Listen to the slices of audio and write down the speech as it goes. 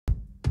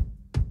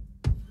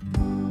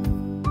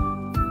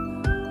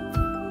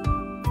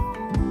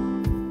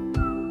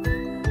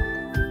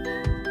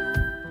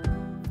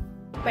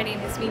My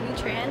name is Mimi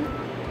Tran.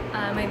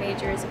 My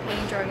major is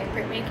painting, drawing, and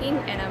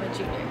printmaking, and I'm a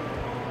junior.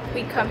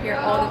 We come here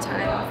all the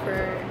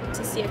time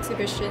to see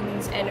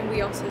exhibitions, and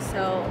we also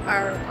sell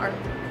our art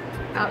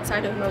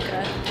outside of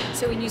MOCA.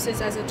 So we use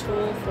this as a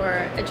tool for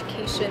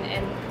education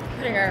and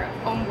putting our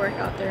own work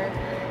out there.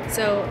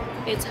 So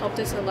it's helped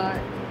us a lot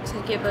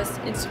to give us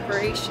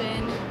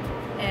inspiration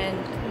and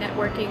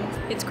networking.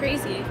 It's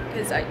crazy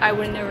because I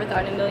would have never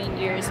thought in a million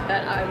years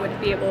that I would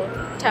be able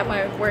to have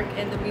my work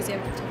in the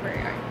Museum of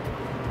Contemporary Art.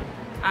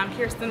 I'm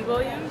Kirsten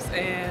Williams,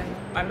 and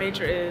my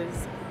major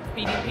is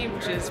PDP,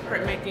 which is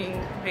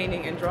printmaking,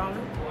 painting, and drawing.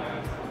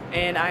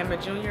 And I'm a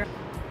junior.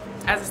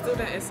 As a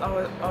student, it's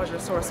always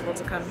resourceful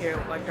to come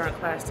here like during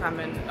class time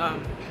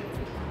and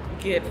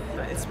get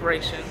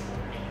inspiration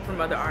from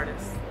other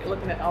artists.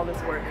 Looking at all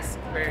this work is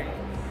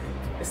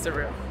it's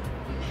surreal.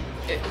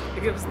 It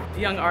gives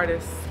young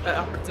artists an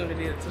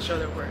opportunity to show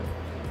their work.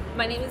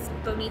 My name is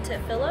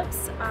Bonita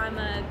Phillips. I'm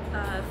a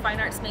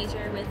fine arts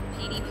major with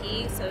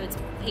PDP, so it's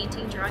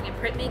painting, drawing, and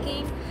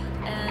printmaking,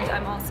 and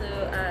I'm also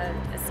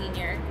a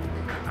senior.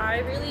 I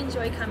really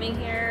enjoy coming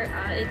here.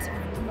 It's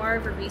more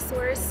of a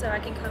resource, so I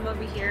can come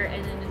over here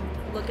and then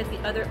look at the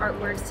other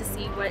artworks to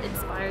see what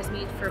inspires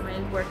me for my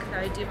work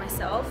that I do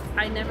myself.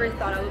 I never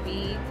thought I would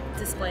be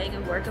displaying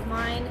a work of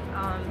mine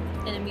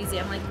in a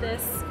museum like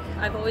this.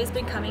 I've always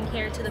been coming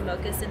here to the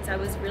MOCA since I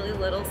was really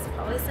little,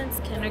 probably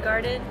since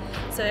kindergarten.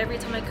 So every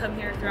time I come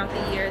here throughout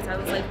the years, I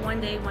was like, one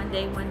day,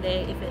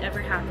 if it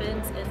ever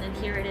happens. And then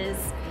here it is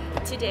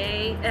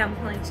today, and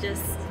I'm like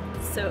just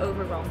so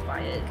overwhelmed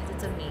by it because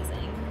it's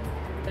amazing.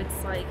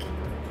 It's like,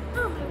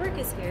 oh, my work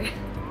is here.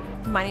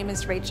 My name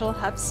is Rachel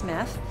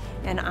Huff-Smith,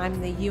 and I'm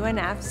the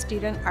UNF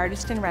Student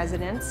Artist in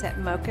Residence at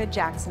MOCA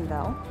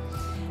Jacksonville.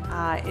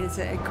 It is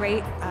a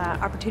great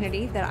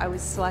opportunity that I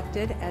was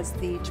selected as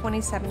the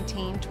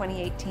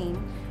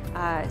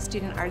 2017-2018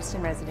 Student Artist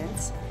in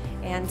Residence.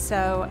 And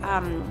so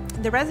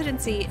the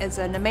residency is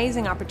an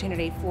amazing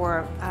opportunity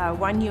for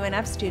one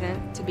UNF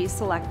student to be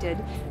selected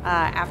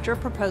after a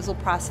proposal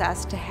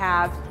process to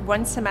have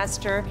 1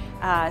 semester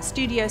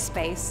studio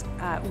space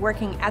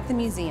working at the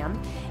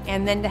museum,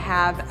 and then to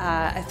have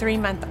a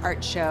 3-month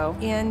art show.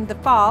 In the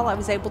fall, I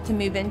was able to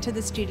move into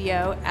the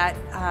studio at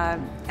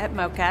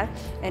MOCA,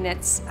 and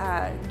it's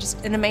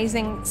just an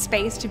amazing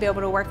space to be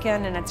able to work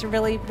in, and it's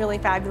really, really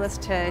fabulous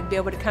to be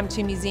able to come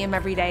to a museum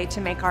every day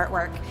to make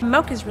artwork.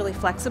 MOCA is really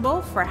flexible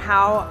for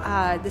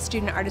how the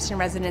student artist in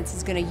residence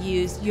is going to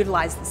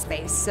utilize the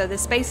space. So the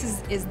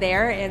space is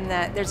there, and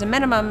there's a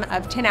minimum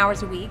of 10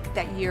 hours a week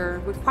that you're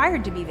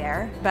required to be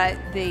there, but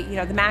the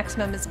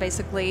maximum is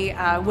basically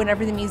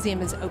whenever the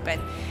museum is open.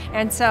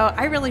 And so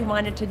I really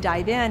wanted to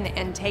dive in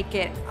and take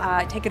it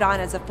on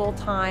as a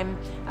full-time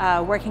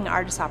working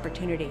artist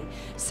opportunity.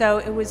 So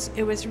it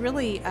was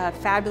really a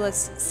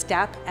fabulous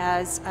step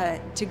as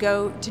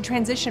to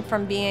transition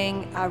from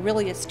being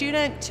really a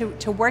student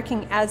to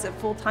working as a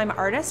full-time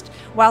artist,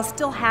 while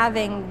still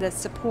having the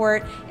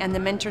support and the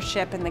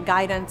mentorship and the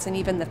guidance and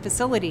even the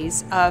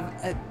facilities of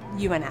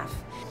UNF.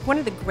 One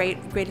of the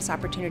greatest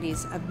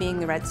opportunities of being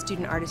the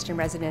student artist in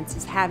residence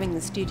is having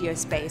the studio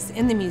space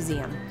in the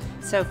museum.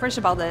 So first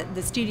of all,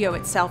 the studio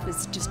itself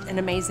is just an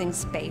amazing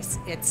space.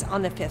 It's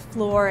on the 5th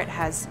floor, it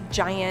has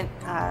giant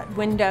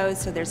windows,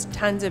 so there's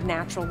tons of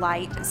natural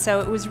light.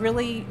 So it was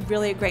really,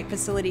 really a great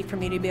facility for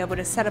me to be able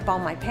to set up all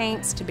my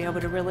paints, to be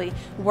able to really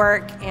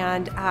work,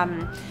 and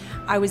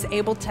I was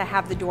able to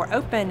have the door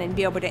open and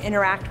be able to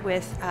interact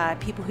with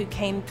people who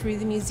came through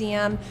the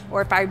museum,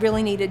 or if I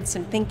really needed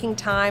some thinking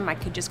time, I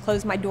could just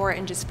close my door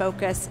and just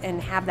focus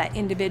and have that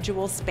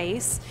individual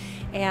space.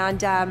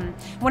 And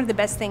one of the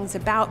best things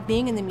about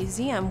being in the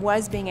museum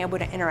was being able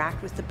to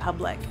interact with the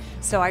public.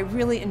 So I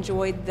really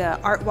enjoyed the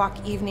art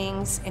walk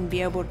evenings and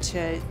be able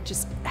to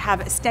just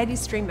have a steady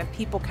stream of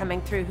people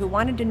coming through who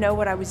wanted to know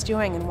what I was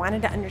doing and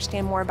wanted to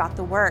understand more about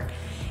the work.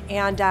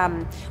 And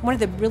one of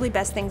the really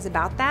best things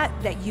about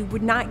that you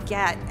would not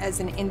get as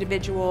an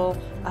individual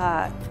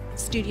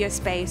studio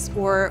space,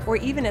 or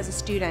even as a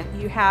student.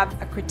 You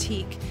have a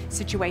critique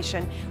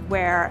situation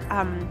where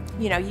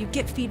you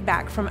get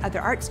feedback from other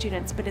art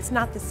students, but it's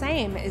not the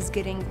same as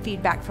getting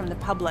feedback from the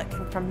public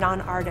and from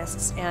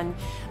non-artists. And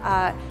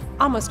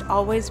almost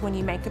always when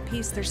you make a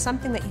piece, there's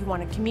something that you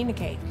want to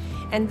communicate.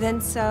 And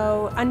then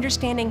so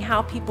understanding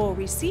how people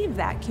receive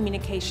that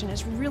communication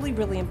is really,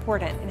 really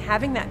important. And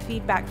having that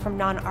feedback from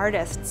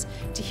non-artists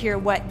to hear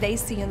what they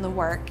see in the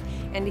work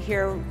and to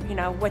hear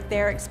what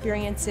their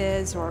experience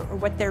is or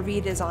what their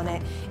read is on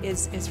it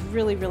is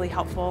really, really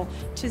helpful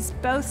to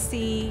both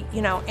see,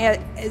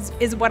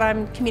 is what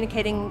I'm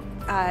communicating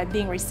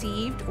being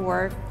received,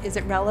 or is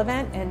it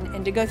relevant,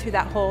 and to go through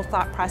that whole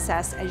thought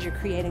process as you're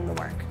creating the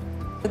work.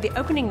 The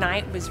opening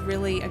night was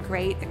really a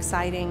great,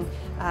 exciting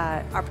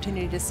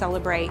opportunity to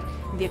celebrate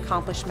the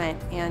accomplishment,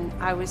 and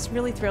I was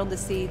really thrilled to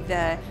see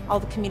all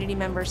the community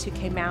members who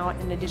came out,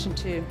 in addition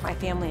to my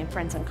family and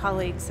friends and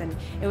colleagues, and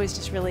it was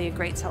just really a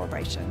great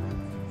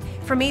celebration.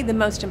 For me, the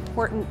most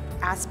important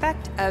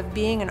aspect of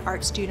being an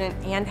art student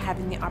and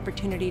having the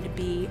opportunity to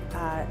be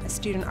a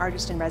student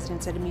artist in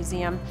residence at a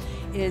museum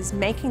is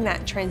making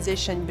that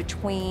transition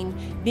between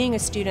being a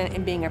student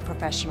and being a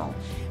professional.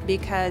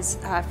 Because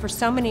for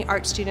so many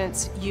art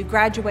students, you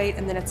graduate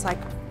and then it's like,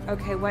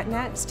 okay, what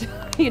next?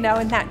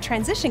 And that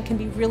transition can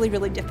be really,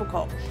 really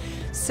difficult.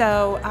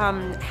 So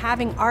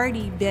having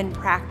already been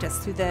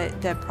practiced through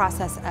the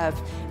process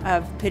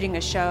of putting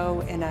a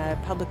show in a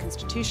public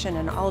institution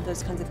and all of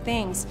those kinds of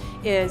things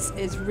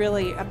is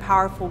really a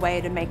powerful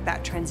way to make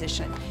that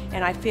transition.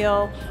 And I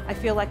feel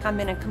like I'm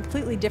in a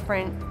completely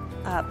different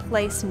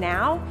place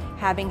now,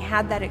 having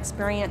had that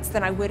experience,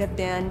 than I would have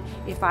been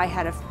if I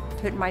had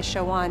put my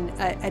show on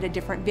at a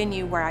different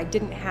venue where I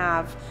didn't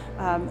have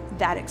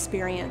that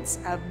experience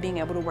of being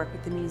able to work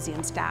with the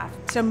museum staff.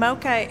 So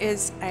MOCA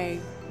is a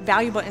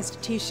valuable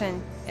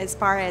institution as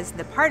far as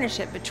the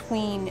partnership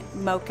between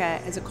MOCA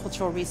as a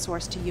cultural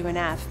resource to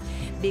UNF,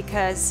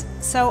 because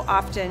so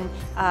often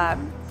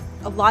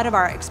a lot of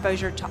our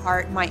exposure to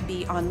art might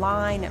be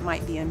online, it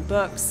might be in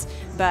books,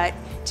 but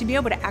to be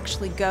able to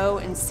actually go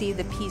and see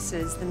the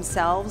pieces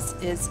themselves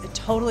is a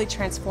totally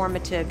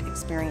transformative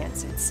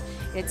experience.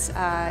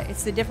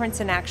 It's the difference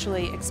in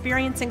actually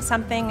experiencing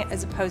something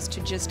as opposed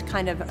to just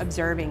kind of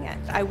observing it.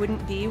 I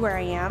wouldn't be where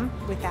I am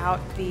without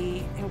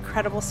the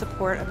incredible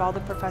support of all the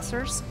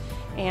professors,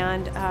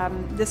 and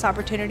this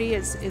opportunity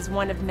is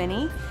one of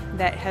many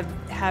that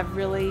have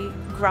really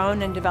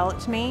grown and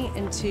developed me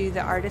into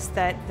the artist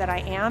that I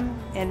am,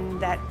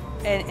 and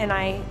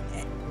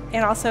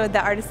also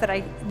the artist that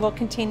I will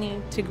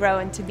continue to grow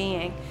into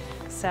being.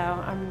 So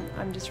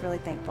I'm just really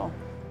thankful.